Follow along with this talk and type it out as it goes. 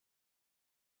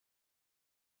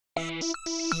Hello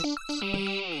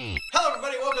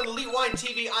everybody, welcome to Elite Wine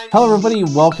TV. Hello everybody,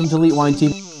 welcome to Elite Wine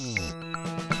TV.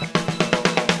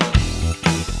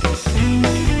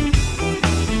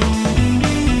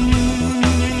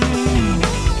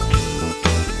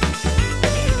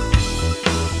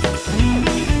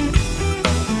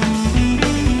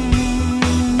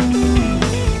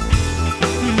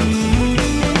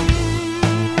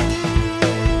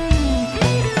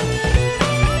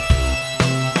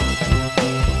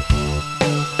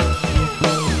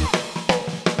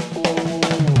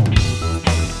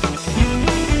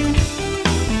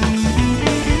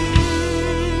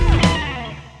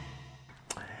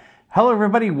 Hello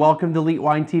everybody, welcome to Elite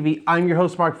Wine TV. I'm your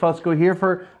host Mark Fusco here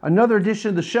for another edition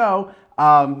of the show.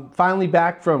 Finally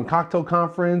back from cocktail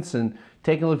conference and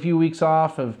taking a few weeks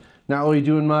off of not really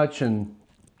doing much and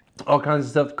all kinds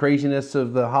of stuff, craziness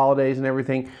of the holidays and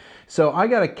everything. So I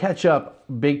got to catch up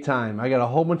big time. I got a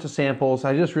whole bunch of samples.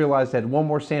 I just realized I had one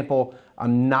more sample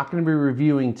I'm not going to be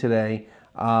reviewing today.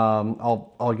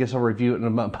 I guess I'll review it in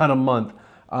about a month.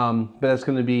 But that's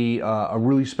going to be a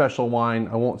really special wine.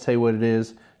 I won't say what it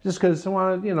is, just because I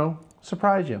want to,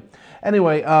 surprise you.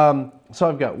 Anyway, so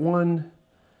I've got 1,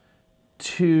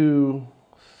 2,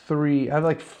 3, I have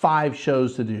like 5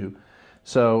 shows to do.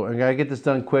 So I gotta get this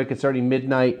done quick. It's already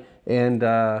midnight, and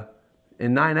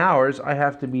in 9 hours, I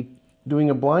have to be doing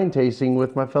a blind tasting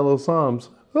with my fellow Psalms.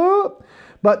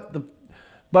 But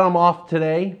I'm off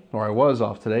today, or I was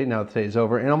off today, now today's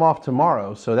over, and I'm off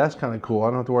tomorrow, so that's kind of cool.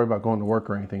 I don't have to worry about going to work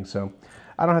or anything, so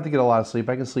I don't have to get a lot of sleep.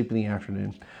 I can sleep in the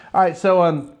afternoon. All right, so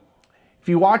if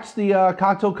you watched the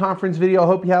cocktail conference video, I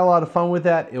hope you had a lot of fun with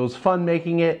that. It was fun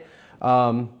making it.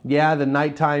 Yeah, the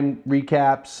nighttime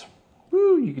recaps,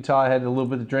 woo, you can tell I had a little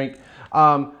bit to drink.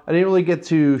 I didn't really get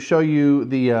to show you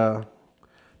the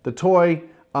toy.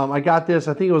 I got this.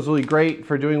 I think it was really great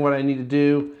for doing what I need to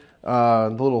do.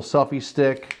 The little selfie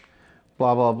stick,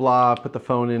 blah, blah, blah. Put the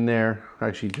phone in there.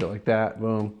 Actually do it like that,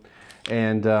 boom.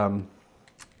 And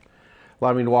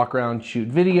allowed me to walk around, shoot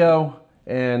video,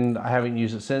 and I haven't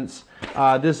used it since.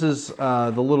 This is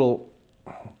the little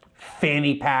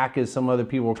fanny pack, as some other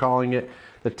people are calling it,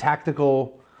 the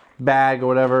tactical bag or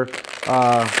whatever.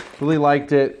 Really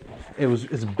liked it.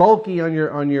 It's bulky on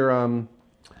your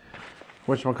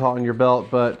whatchamacallit, on your belt,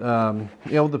 but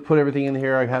able to put everything in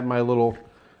here. I had my little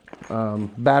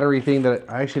battery thing that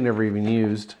I actually never even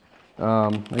used.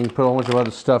 I can put a whole bunch of other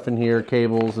stuff in here,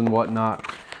 cables and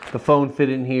whatnot. The phone fit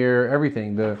in here,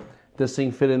 everything. This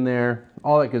thing fit in there,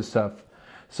 all that good stuff.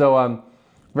 So I'm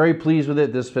very pleased with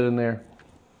it. This fit in there.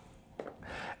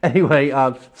 Anyway,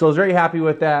 so I was very happy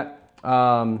with that.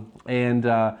 And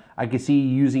I can see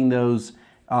using those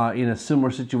in a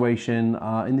similar situation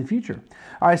in the future.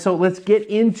 All right, so let's get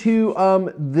into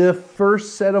the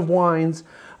first set of wines.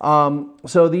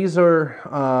 So these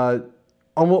are,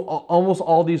 almost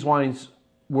all these wines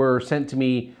were sent to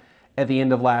me at the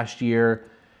end of last year,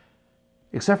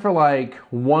 except for like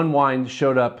one wine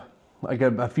showed up like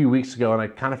a few weeks ago, and I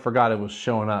kind of forgot it was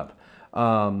showing up.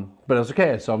 But it was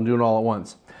okay, so I'm doing it all at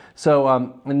once.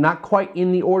 So not quite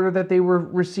in the order that they were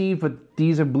received, but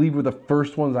these I believe were the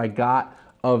first ones I got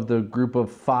of the group of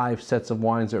 5 sets of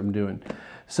wines that I'm doing.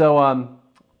 So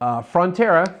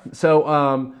Frontera.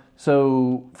 So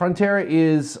Frontera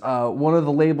is one of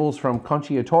the labels from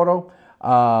Concha y Toro,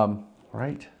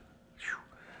 right?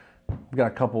 We've got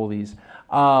a couple of these.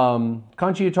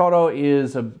 Concha y Toro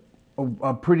is a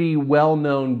pretty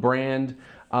well-known brand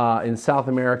in South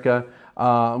America.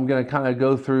 I'm going to kind of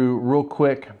go through real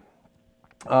quick.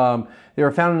 They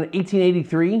were founded in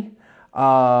 1883.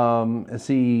 Let's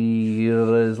see, it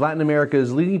is Latin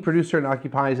America's leading producer and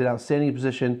occupies an outstanding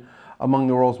position among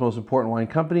the world's most important wine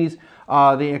companies.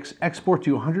 They export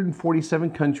to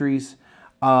 147 countries,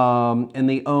 and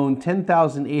they own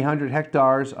 10,800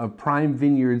 hectares of prime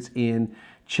vineyards in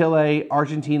Chile,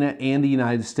 Argentina, and the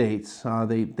United States.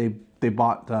 They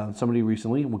bought somebody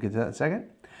recently. We'll get to that in a second.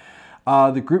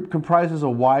 The group comprises a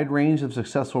wide range of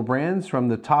successful brands, from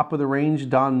the top of the range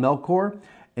Don Melchor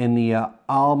and the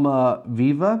Alma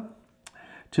Viva,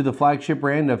 to the flagship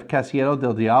brand of Casillero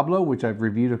del Diablo, which I've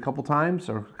reviewed a couple times,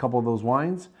 or a couple of those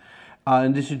wines. In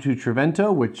addition to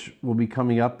Trevento, which will be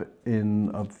coming up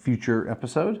in a future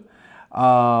episode,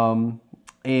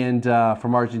 and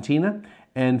from Argentina,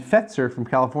 and Fetzer from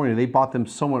California. They bought them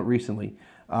somewhat recently.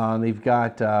 They've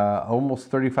got almost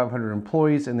 3,500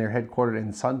 employees, and they're headquartered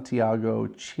in Santiago,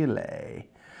 Chile.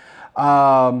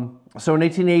 So in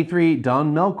 1883,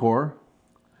 Don Melchor,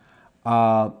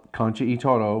 Concha y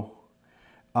Toro,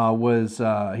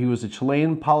 he was a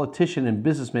Chilean politician and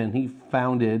businessman. He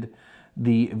founded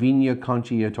the Viña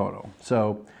Concha y Toro.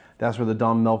 So that's where the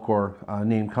Don Melchor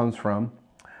name comes from.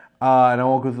 And I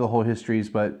won't go through the whole histories,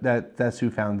 but that's who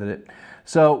founded it.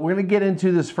 So we're going to get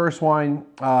into this first wine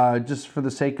just for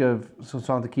the sake of, so it's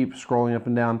not to keep scrolling up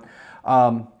and down.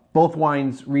 Both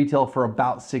wines retail for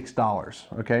about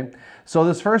 $6, okay? So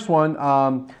this first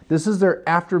one, this is their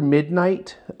After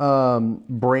Midnight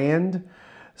brand.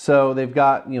 So they've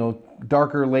got, you know,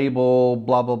 darker label,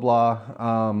 blah, blah,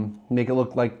 blah, make it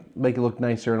look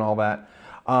nicer and all that.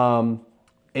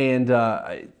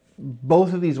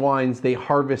 Both of these wines, they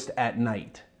harvest at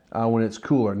night when it's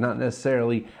cooler, not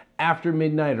necessarily after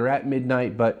midnight or at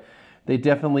midnight, but they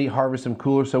definitely harvest them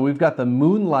cooler. So we've got the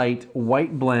Moonlight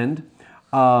White Blend.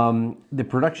 The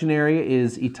production area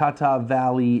is Itata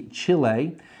Valley,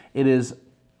 Chile. It is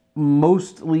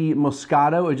mostly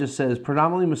Moscato. It just says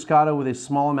predominantly Moscato with a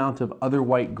small amount of other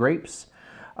white grapes.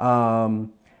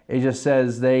 It just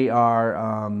says they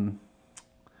are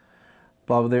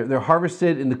they're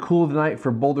harvested in the cool of the night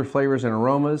for bolder flavors and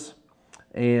aromas.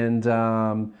 And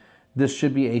this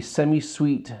should be a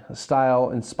semi-sweet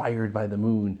style inspired by the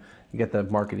moon. You get the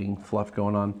marketing fluff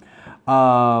going on.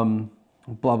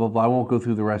 Blah, blah, blah. I won't go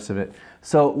through the rest of it.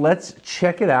 So let's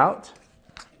check it out.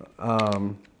 I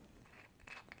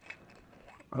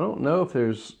don't know if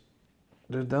I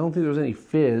don't think there's any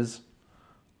fizz.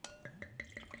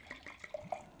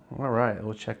 All right,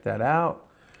 we'll check that out.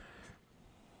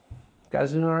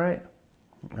 Guys doing all right?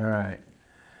 All right.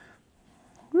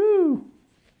 Woo!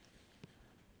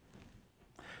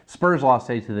 Spurs lost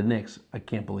today to the Knicks. I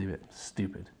can't believe it.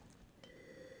 Stupid.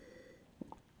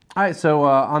 All right, so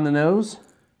on the nose,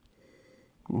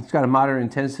 it's got a moderate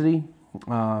intensity.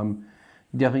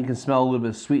 Definitely can smell a little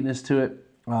bit of sweetness to it.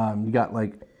 You got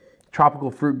like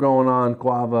tropical fruit going on,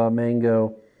 guava,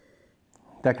 mango,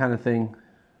 that kind of thing.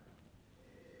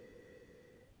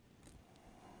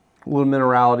 A little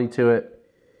minerality to it,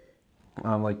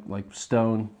 like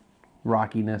stone,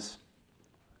 rockiness.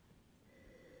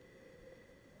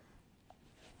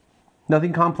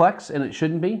 Nothing complex, and it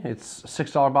shouldn't be. It's a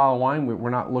 $6 bottle of wine. We're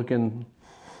not looking,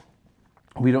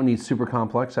 we don't need super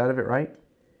complex out of it, right?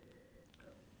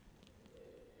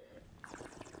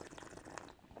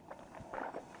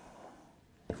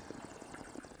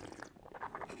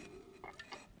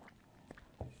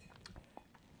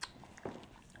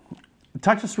 A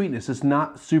touch of sweetness. It's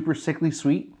not super sickly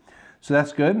sweet, so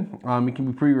that's good. It can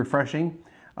be pretty refreshing.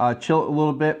 Chill it a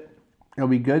little bit. It'll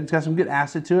be good. It's got some good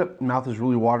acid to it. Mouth is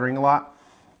really watering a lot.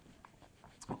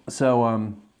 So,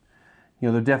 you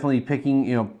know, they're definitely picking,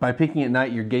 you know, by picking at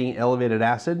night, you're getting elevated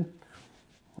acid.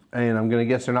 And I'm going to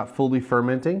guess they're not fully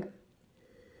fermenting.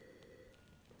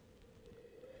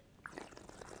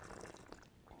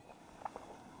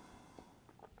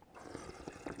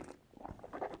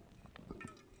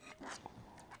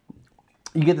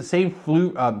 You get the same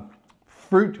fruit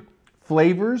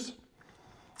flavors.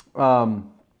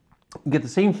 You get the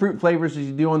same fruit flavors as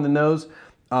you do on the nose.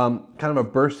 Kind of a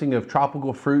bursting of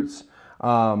tropical fruits.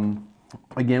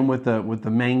 Again, with the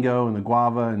mango and the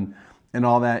guava and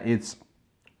all that. It's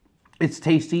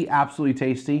tasty, absolutely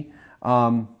tasty.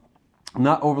 Not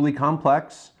overly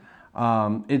complex.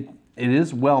 It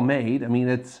is well made. I mean,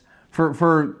 it's for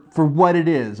what it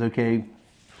is. Okay.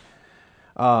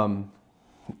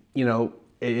 You know,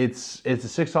 it's a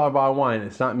 $6 bottle of wine.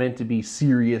 It's not meant to be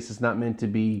serious. It's not meant to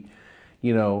be,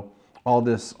 you know, all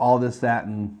this, that,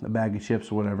 and a bag of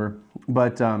chips or whatever.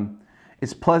 But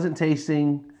it's pleasant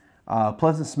tasting,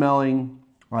 pleasant smelling.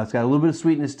 It's got a little bit of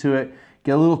sweetness to it.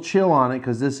 Get a little chill on it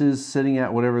because this is sitting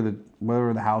at whatever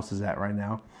the house is at right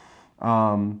now.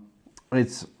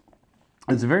 It's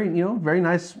a very, you know, very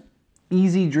nice,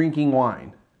 easy drinking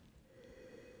wine.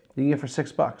 You can get for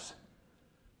 $6.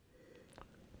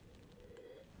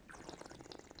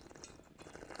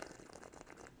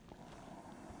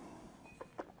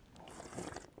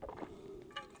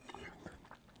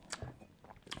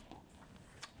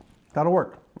 That'll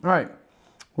work. All right,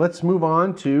 let's move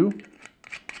on to,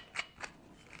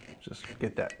 just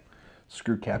get that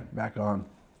screw cap back on.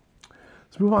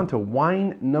 Let's move on to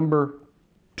wine number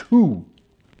 2.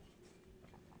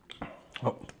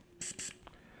 Oh,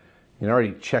 you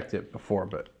already checked it before,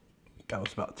 but that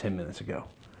was about 10 minutes ago.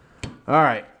 All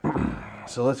right,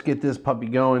 so let's get this puppy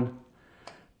going.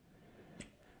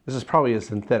 This is probably a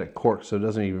synthetic cork, so it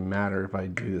doesn't even matter if I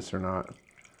do this or not.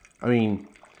 I mean,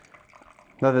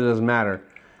 not that it doesn't matter.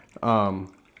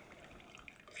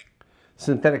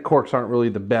 Synthetic corks aren't really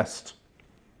the best.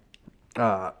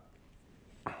 Well,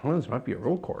 this might be a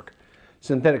real cork.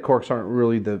 Synthetic corks aren't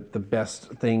really the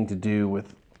best thing to do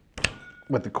with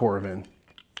the Corvin.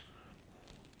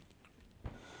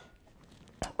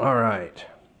 All right.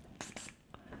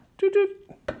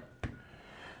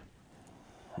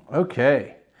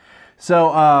 Okay.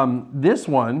 So this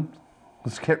one,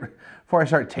 before I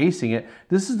start tasting it,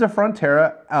 this is the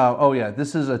Frontera. Oh yeah,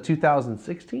 this is a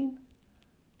 2016?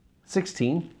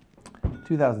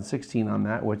 2016 on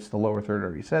that, which the lower third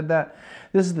already said that.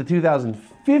 This is the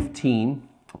 2015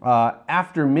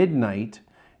 After Midnight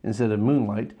instead of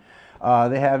Moonlight.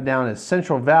 They have down as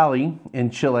Central Valley in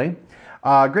Chile.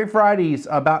 Grape varieties,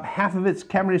 about half of it's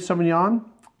Cabernet Sauvignon,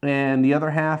 and the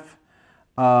other half,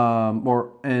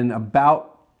 and about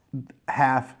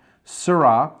half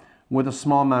Syrah with a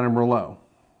small amount of Merlot.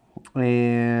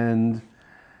 And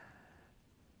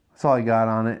that's all I got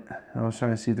on it. I was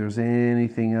trying to see if there's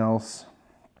anything else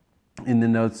in the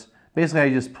notes. Basically, I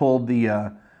just pulled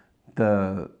the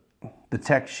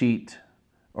tech sheet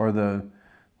or the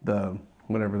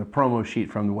whatever, the promo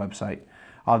sheet from the website.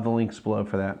 I'll have the links below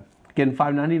for that. Again,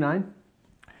 $5.99.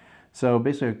 So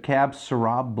basically a Cab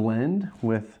Syrah blend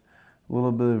with a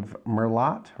little bit of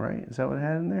Merlot, right? Is that what it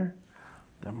had in there?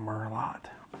 The Merlot.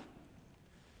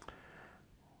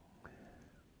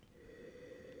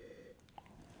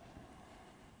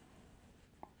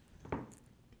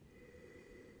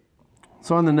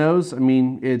 So on the nose, I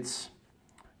mean, it's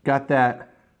got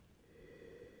that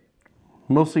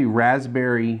mostly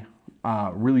raspberry,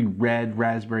 really red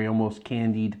raspberry, almost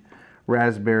candied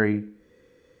raspberry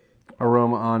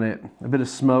aroma on it. A bit of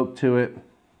smoke to it.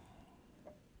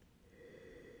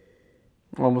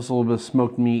 Almost a little bit of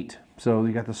smoked meat. So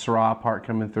you got the Syrah part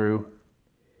coming through.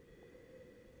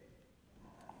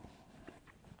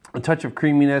 A touch of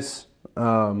creaminess.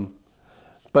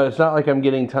 But it's not like I'm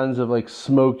getting tons of like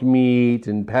smoked meat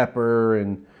and pepper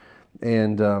and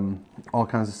all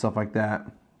kinds of stuff like that.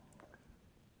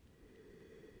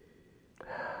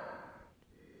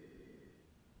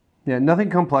 Yeah, nothing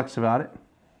complex about it.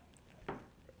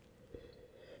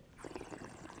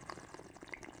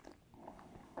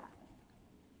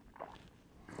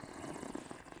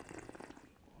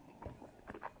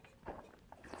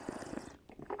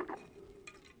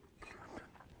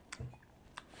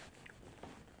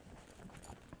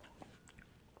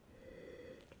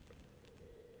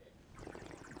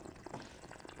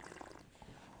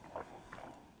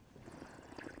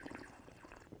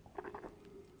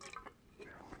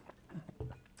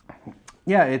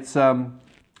 Yeah, it's all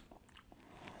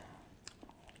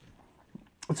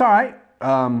right.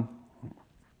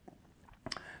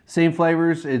 Same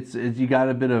flavors. It's you got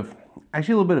a bit of,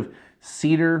 actually a little bit of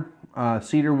cedar,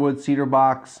 cedar wood, cedar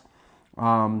box.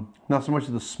 Not so much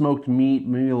of the smoked meat,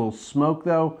 maybe a little smoke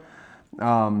though.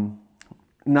 Not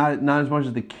as much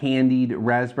as the candied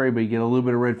raspberry, but you get a little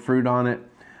bit of red fruit on it.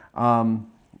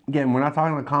 Again, we're not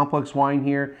talking a complex wine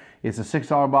here. It's a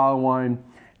 $6 bottle of wine.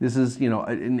 This is, you know,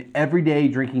 an everyday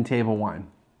drinking table wine.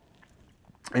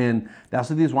 And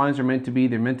that's what these wines are meant to be.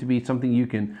 They're meant to be something you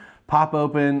can pop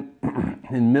open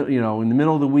in the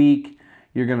middle of the week.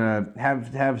 You're gonna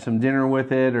have some dinner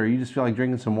with it, or you just feel like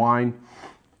drinking some wine.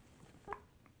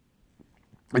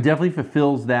 It definitely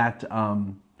fulfills that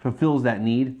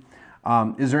need.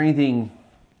 Is there anything?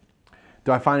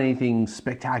 Do I find anything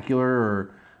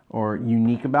spectacular or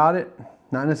unique about it?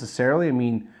 Not necessarily. I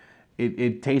mean,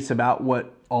 it tastes about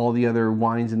what all the other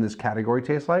wines in this category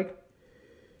taste like.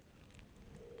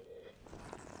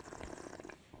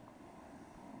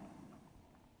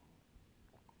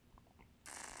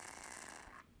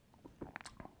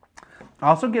 I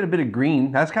also get a bit of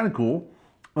green. That's kind of cool.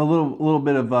 A little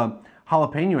bit of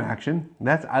jalapeno action.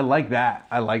 I like that.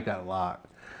 I like that a lot.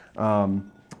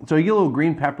 So you get a little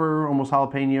green pepper, almost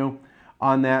jalapeno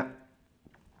on that.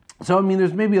 So I mean,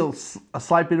 there's maybe a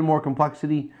slight bit of more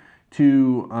complexity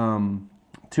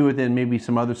to it than maybe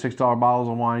some other $6 bottles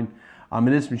of wine.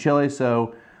 It is from Chile,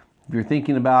 so if you're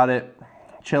thinking about it,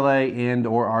 Chile and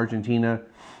or Argentina,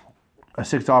 a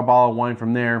 $6 bottle of wine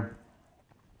from there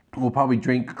will probably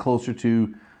drink closer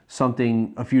to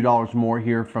something a few dollars more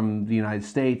here from the United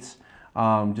States,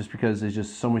 just because it's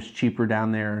just so much cheaper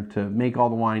down there to make all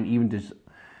the wine. Even just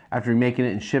after making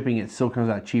it and shipping it, still comes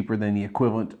out cheaper than the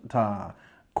equivalent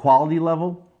quality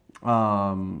level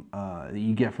that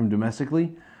you get from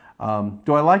domestically.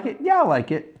 Do I like it? Yeah, I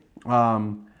like it.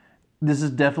 This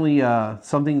is definitely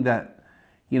something that,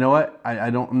 you know what,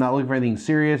 I'm not looking for anything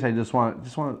serious. I just want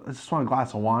a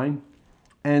glass of wine,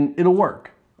 and it'll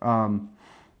work.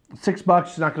 $6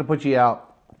 is not going to put you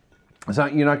out.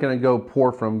 You're not going to go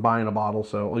poor from buying a bottle.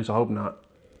 So at least I hope not.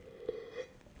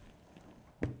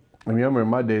 I mean, I remember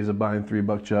my days of buying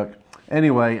 $3 Chuck.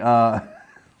 Anyway,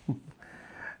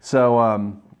 so I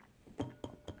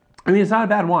mean, it's not a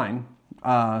bad wine,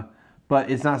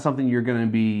 but it's not something you're going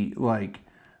to be like.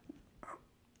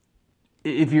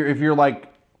 If you're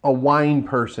like a wine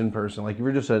person, like if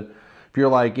you're just a if you're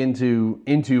like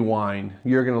into wine,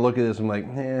 you're gonna look at this and like,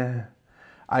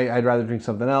 I'd rather drink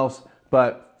something else.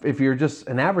 But if you're just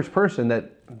an average person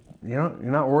that you're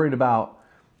not worried about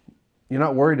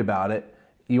it,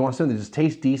 you want something that just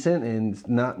tastes decent and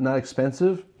not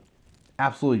expensive,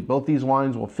 absolutely, both these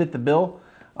wines will fit the bill.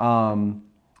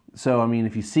 So I mean,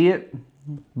 if you see it,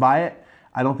 buy it.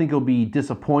 I don't think you'll be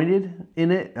disappointed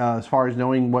in it as far as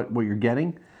knowing what you're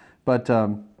getting. But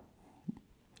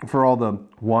for all the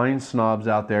wine snobs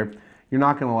out there, you're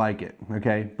not going to like it,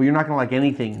 okay? But you're not going to like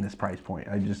anything in this price point.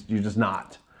 You're just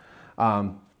not.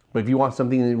 But if you want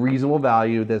something in reasonable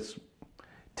value that's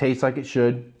tastes like it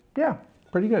should, yeah,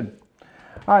 pretty good.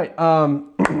 All right,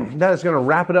 that is going to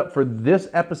wrap it up for this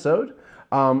episode.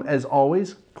 As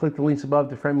always, click the links above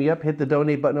to friend me up. Hit the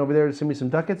donate button over there to send me some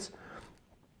ducats.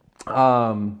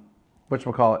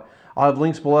 Whatchamacallit? I'll have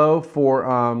links below for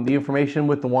the information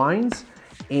with the wines.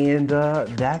 And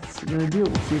that's going to do it.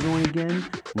 We'll see everyone again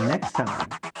next time.